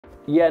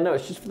Yeah, no,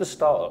 it's just for the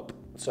startup.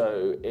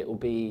 So it will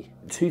be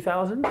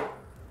 2,000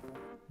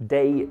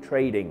 day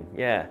trading.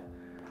 Yeah. Have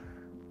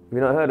you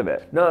not heard of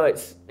it? No,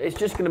 it's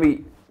just going to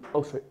be.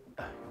 Oh, sorry.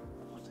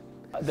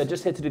 They're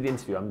just here to do the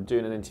interview. I'm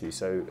doing an interview,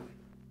 so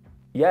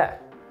yeah,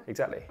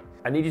 exactly.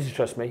 I need you to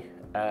trust me,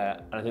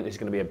 and I think this is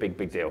going to be a big,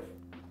 big deal.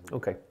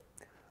 Okay.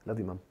 Love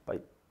you, Mum. Bye.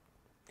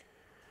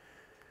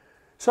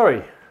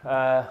 Sorry.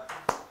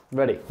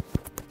 Ready.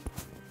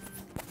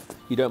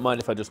 You don't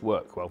mind if I just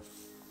work while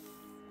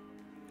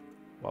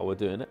we're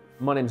doing it?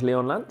 My name's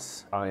Leon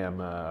Lance. I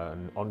am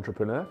an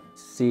entrepreneur,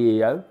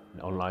 CEO,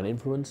 an online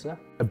influencer,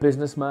 a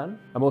businessman.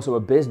 I'm also a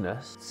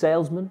business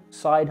salesman,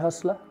 side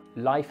hustler,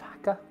 life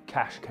hacker,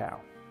 cash cow.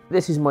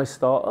 This is my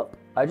startup.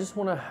 I just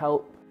want to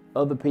help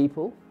other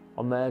people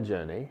on their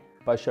journey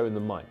by showing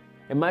them mine.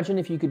 Imagine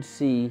if you could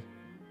see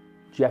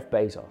Jeff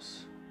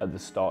Bezos at the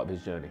start of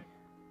his journey.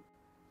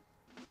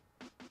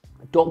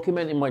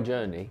 Documenting my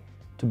journey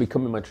to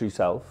becoming my true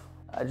self,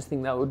 I just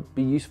think that would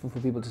be useful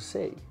for people to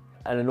see.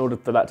 And in order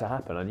for that to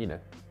happen, and you know,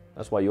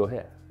 that's why you're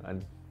here,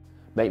 and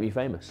make me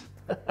famous.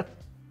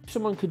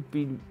 Someone could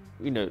be,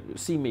 you know,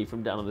 see me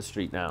from down on the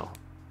street now,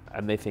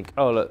 and they think,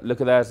 oh, look,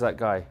 there's that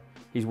guy.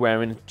 He's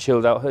wearing a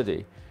chilled out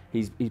hoodie.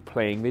 He's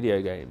playing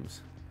video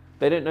games.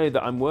 They don't know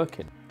that I'm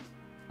working.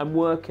 I'm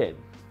working.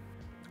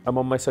 I'm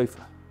on my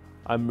sofa.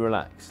 I'm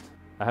relaxed.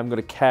 I haven't got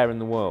a care in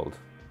the world.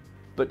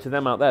 But to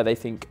them out there, they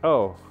think,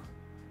 oh,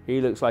 he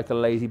looks like a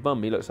lazy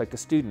bum. He looks like a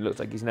student. Looks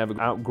like he's never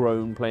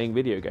outgrown playing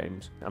video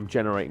games. I'm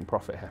generating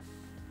profit here.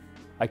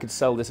 I could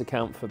sell this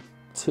account for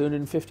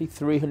 $250,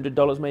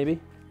 $300 maybe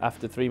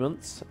after 3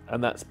 months,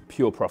 and that's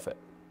pure profit.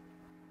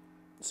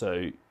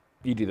 So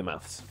you do the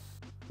maths.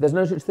 There's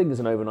no such thing as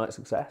an overnight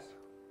success.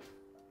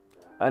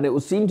 And it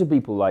will seem to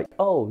people like,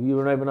 oh,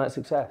 you're an overnight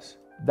success.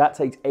 That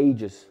takes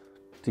ages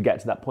to get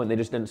to that point. They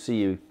just don't see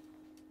you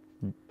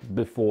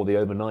before the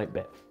overnight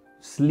bit.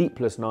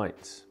 Sleepless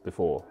nights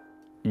before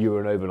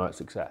you're an overnight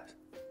success.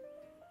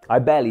 I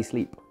barely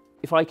sleep.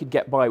 If I could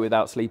get by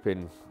without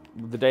sleeping,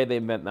 the day they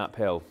invent that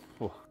pill,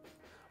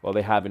 well,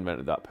 they have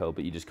invented that pill,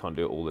 but you just can't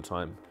do it all the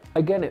time.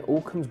 Again, it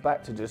all comes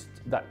back to just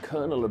that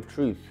kernel of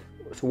truth.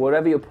 So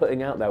whatever you're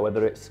putting out there,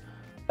 whether it's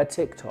a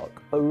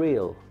TikTok, a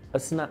reel, a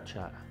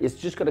Snapchat, it's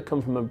just got to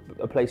come from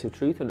a place of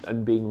truth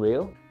and being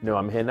real. You know,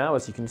 I'm here now,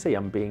 as you can see,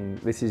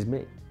 this is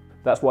me.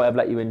 That's why I've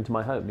let you into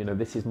my home. You know,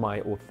 this is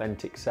my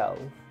authentic self.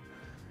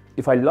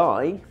 If I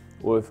lie,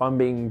 or if I'm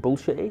being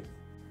bullshitty,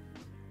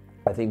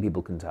 I think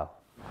people can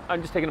tell.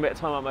 I'm just taking a bit of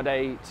time out of my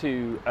day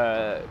to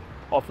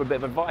offer a bit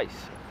of advice.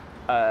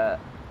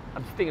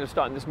 I'm thinking of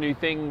starting this new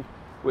thing,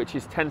 which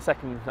is 10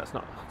 seconds, that's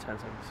not 10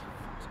 seconds.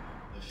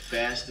 The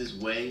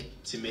fastest way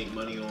to make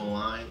money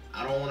online.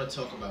 I don't want to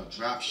talk about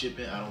drop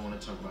shipping. I don't want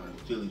to talk about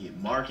affiliate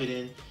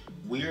marketing.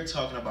 We're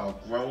talking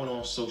about growing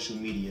on social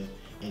media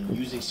and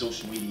using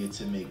social media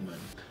to make money.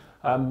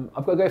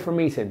 I've got to go for a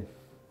meeting.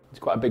 It's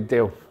quite a big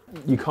deal.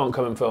 You can't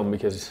come and film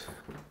because,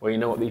 well, you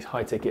know what these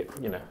high ticket,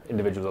 you know,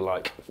 individuals are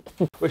like.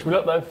 Wish me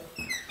luck though.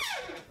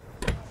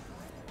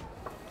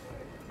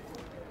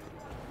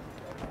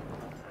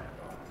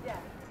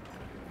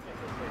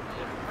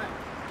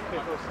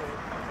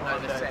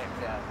 Not the same,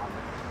 yeah.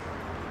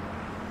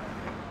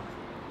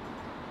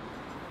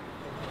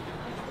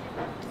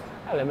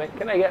 Hello mate,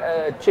 can I get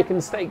a chicken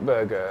steak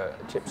burger,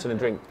 chips and a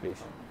drink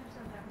please?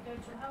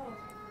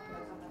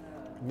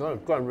 No,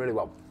 it's going really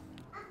well.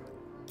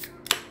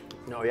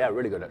 No, yeah,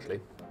 really good actually.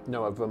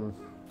 No,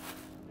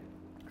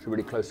 it's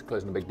really close to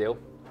closing a big deal.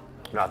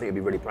 No, I think you'd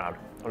be really proud,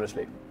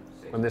 honestly.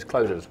 When this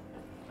closes,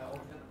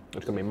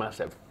 it's gonna be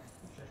massive.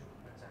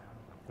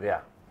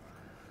 Yeah.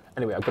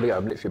 Anyway, I've got to go.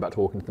 I'm literally about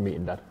to walk into the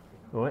meeting, Dad.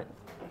 All right?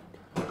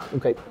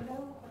 Okay.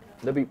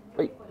 Love you.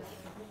 Bye.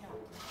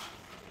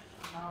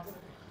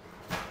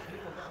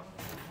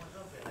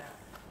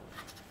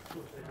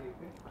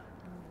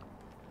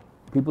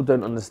 People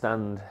don't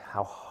understand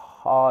how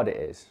hard it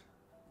is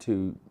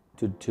to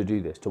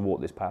do this, to walk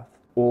this path.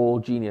 All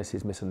genius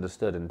is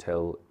misunderstood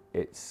until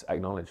it's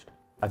acknowledged.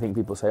 I think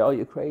people say, oh,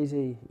 you're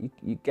crazy.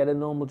 You get a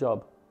normal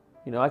job.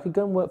 You know, I could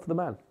go and work for the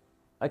man.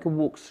 I could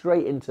walk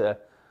straight into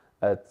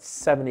a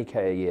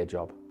 70K a year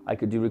job. I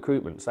could do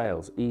recruitment,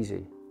 sales,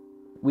 easy.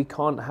 We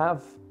can't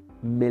have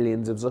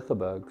millions of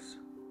Zuckerbergs.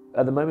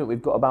 At the moment,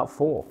 we've got about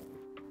 4.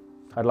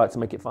 I'd like to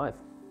make it 5.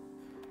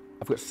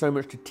 I've got so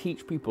much to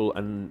teach people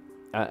and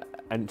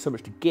so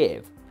much to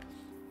give,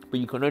 but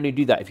you can only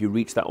do that if you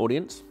reach that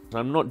audience.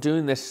 I'm not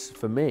doing this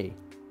for me.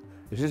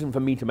 This isn't for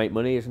me to make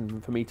money, it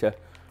isn't for me to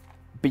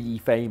be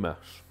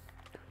famous.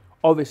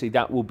 Obviously,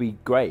 that will be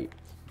great,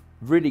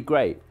 really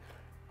great,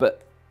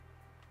 but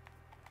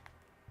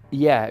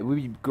yeah, it would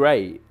be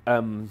great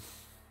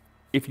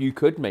if you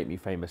could make me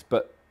famous,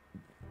 but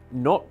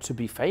not to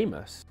be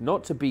famous,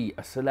 not to be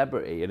a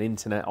celebrity, an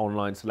internet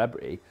online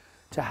celebrity,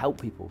 to help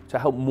people, to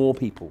help more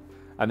people.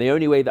 And the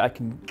only way that I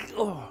can,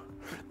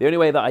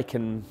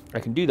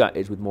 do that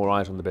is with more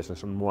eyes on the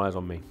business and more eyes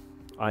on me,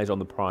 eyes on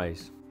the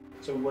prize.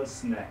 So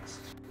what's next?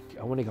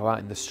 I want to go out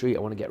in the street. I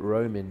want to get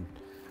roaming,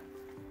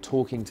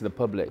 talking to the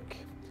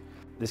public.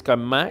 This guy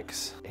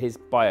Max, his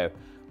bio,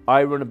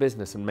 I run a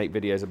business and make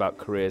videos about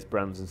careers,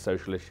 brands and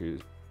social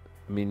issues.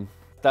 I mean,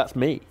 that's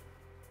me.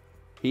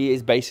 He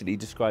is basically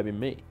describing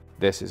me.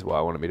 This is what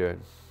I want to be doing.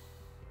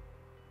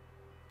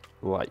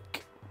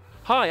 Like.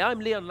 Hi, I'm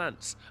Leon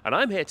Lance, and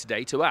I'm here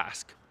today to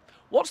ask,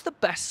 what's the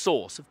best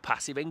source of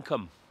passive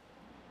income?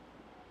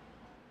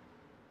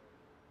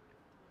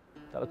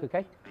 Does that look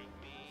okay?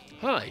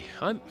 Hi,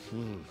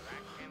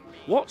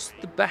 what's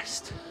the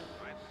best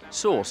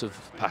source of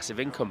passive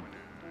income?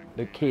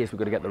 The key is we've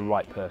got to get the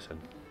right person.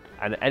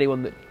 And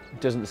anyone that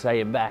doesn't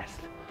say invest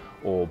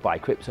or buy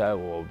crypto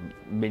or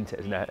mint it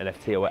as an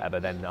NFT or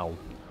whatever, then I'll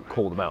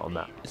call them out on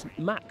that. It's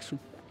Max from...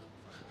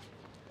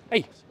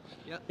 Hey,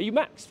 yeah. Are you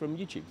Max from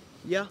YouTube?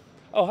 Yeah.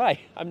 Oh, hi,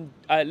 I'm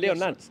Leon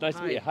Lance, nice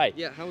to meet you, hi.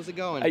 Yeah, how's it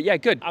going? Yeah,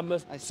 good. I'm a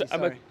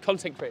sorry.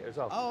 content creator as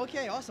well. Oh,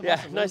 okay, awesome, Yeah,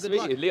 awesome. nice to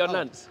meet you, Leon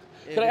Lance.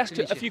 Can I ask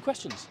you a few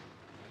questions?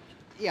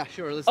 Yeah,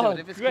 sure, let's do it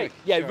if it's great.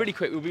 quick. Yeah, sure. really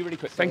quick, we'll be really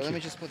quick, So thank you. Let me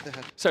just put the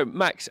head. So,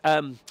 Max,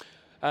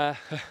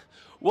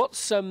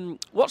 what's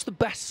the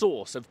best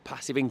source of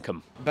passive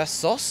income? Best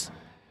sauce?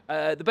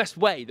 The best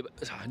way,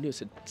 I knew I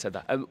said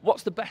that.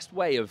 What's the best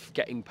way of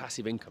getting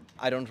passive income?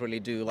 I don't really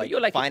do like,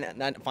 You're like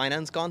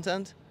finance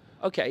content.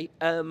 Okay,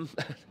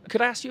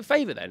 could I ask you a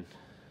favour then?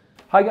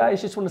 Hi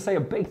guys, just want to say a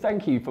big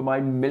thank you for my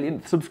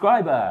millionth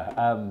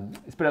subscriber.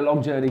 It's been a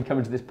long journey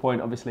coming to this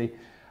point, obviously,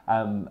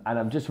 and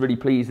I'm just really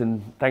pleased,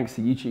 and thanks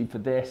to YouTube for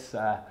this.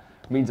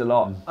 It means a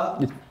lot.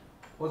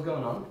 What's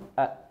going on?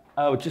 Why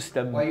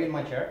are you in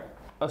my chair?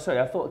 Oh, sorry,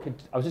 I thought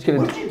I was just going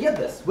to... Where did you get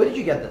this? Where did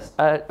you get this?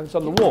 It's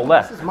on the wall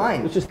there. This is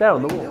mine. It's just there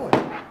on the What are wall.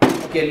 you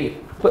doing? Okay,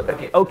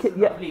 leave. Okay,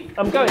 yeah,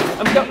 I'm going.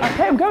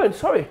 Okay, I'm going,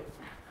 sorry.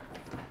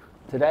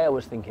 Today I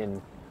was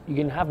thinking, you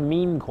can have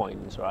meme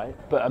coins, right?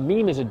 But a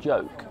meme is a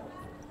joke.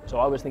 So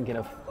I was thinking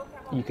of,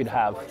 you could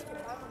have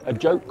a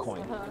joke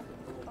coin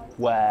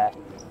where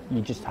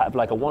you just have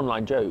like a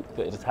one-line joke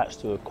that is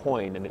attached to a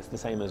coin and it's the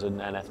same as an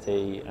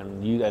NFT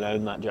and you then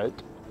own that joke.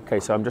 Okay,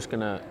 so I'm just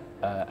gonna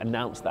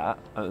announce that,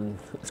 and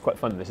it's quite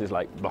fun. This is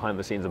like behind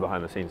the scenes of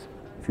behind the scenes.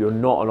 If you're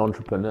not an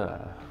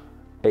entrepreneur,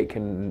 it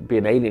can be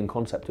an alien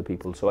concept to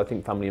people. So I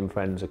think family and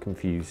friends are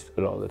confused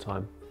a lot of the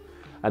time.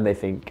 And they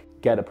think,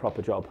 get a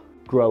proper job,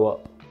 grow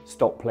up,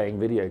 stop playing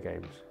video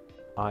games.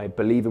 I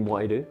believe in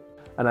what I do.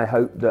 And I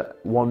hope that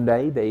one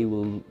day they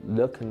will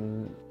look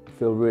and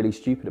feel really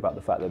stupid about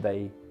the fact that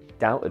they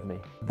doubted me.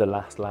 The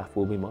last laugh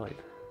will be mine.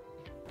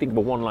 Think of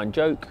a one-line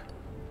joke,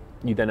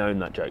 you then own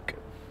that joke.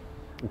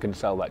 You can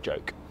sell that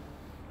joke.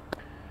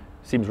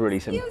 Seems really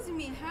simple. Excuse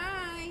me,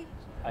 hi.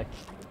 Hi.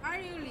 Are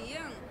you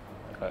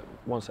Leon?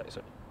 One sec,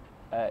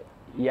 sorry.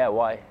 Yeah,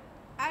 why?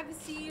 I've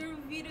seen your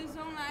videos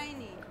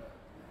online.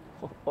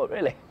 What,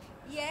 really?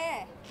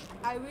 Yeah,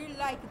 I really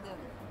like them.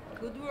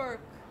 Good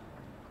work.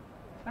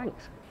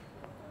 Thanks.